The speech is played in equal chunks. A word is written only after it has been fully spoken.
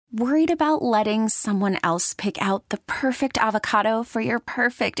Worried about letting someone else pick out the perfect avocado for your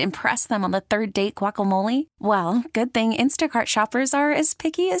perfect impress them on the third date guacamole? Well, good thing Instacart shoppers are as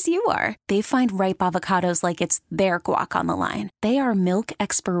picky as you are. They find ripe avocados like it's their guac on the line. They are milk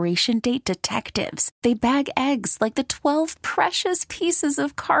expiration date detectives. They bag eggs like the 12 precious pieces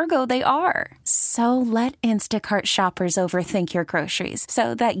of cargo they are. So let Instacart shoppers overthink your groceries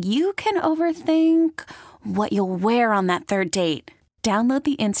so that you can overthink what you'll wear on that third date. Download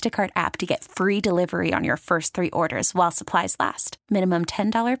the Instacart app to get free delivery on your first 3 orders while supplies last. Minimum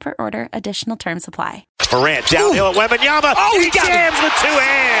 $10 per order. Additional terms apply. Morant downhill at Wembanyama. He jams with 2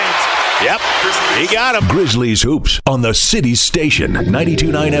 hands. Yep, he got him. Grizzlies Hoops on the City Station,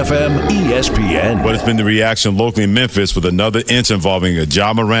 92.9 FM ESPN. But it's been the reaction locally in Memphis with another inch involving a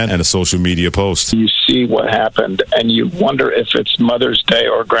Ja Morant and a social media post. You see what happened, and you wonder if it's Mother's Day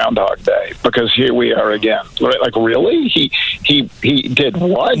or Groundhog Day, because here we are again. Like, really? He did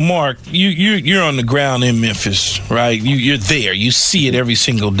what? Mark, you're on the ground in Memphis, right? You're there. You see it every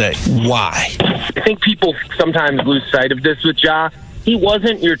single day. Why? I think people sometimes lose sight of this with Ja. He's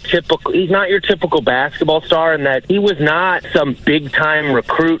not your typical basketball star, in that he was not some big-time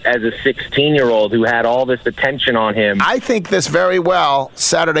recruit as a 16-year-old who had all this attention on him. I think this very well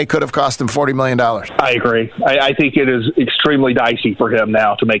Saturday could have cost him $40 million. I agree. I think it is extremely dicey for him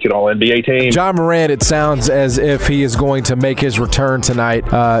now to make it All-NBA team. Ja Morant, it sounds as if he is going to make his return tonight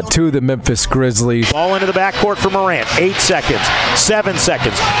to the Memphis Grizzlies. Ball into the backcourt for Morant. 8 seconds. 7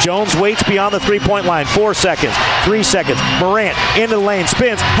 seconds. Jones waits beyond the three-point line. 4 seconds. 3 seconds. Morant into the lane.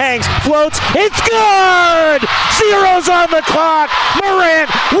 Spins. Hangs. Floats. It's good! 0's on the clock. Morant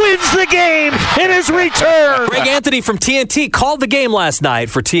wins the game in his return. Greg Anthony from TNT called the game last night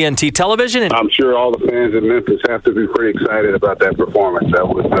for TNT Television. I'm sure all the fans in Memphis have to be pretty excited about that performance. That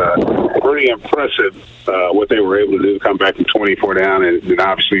was pretty impressive what they were able to do, come back from 24 down, and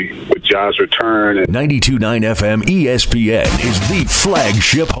obviously with Ja's return. 92.9 FM ESPN is the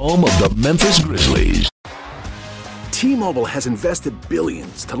flagship home of the Memphis Grizzlies. T-Mobile has invested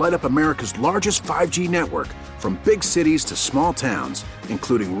billions to light up America's largest 5G network, from big cities to small towns,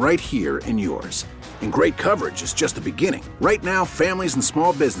 including right here in yours. And great coverage is just the beginning. Right now, families and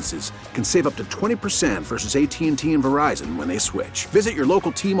small businesses can save up to 20% versus AT&T and Verizon when they switch. Visit your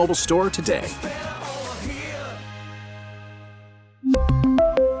local T-Mobile store today.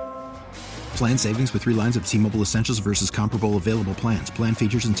 Plan savings with 3 lines of T-Mobile Essentials versus comparable available plans. Plan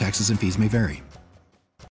features and taxes and fees may vary.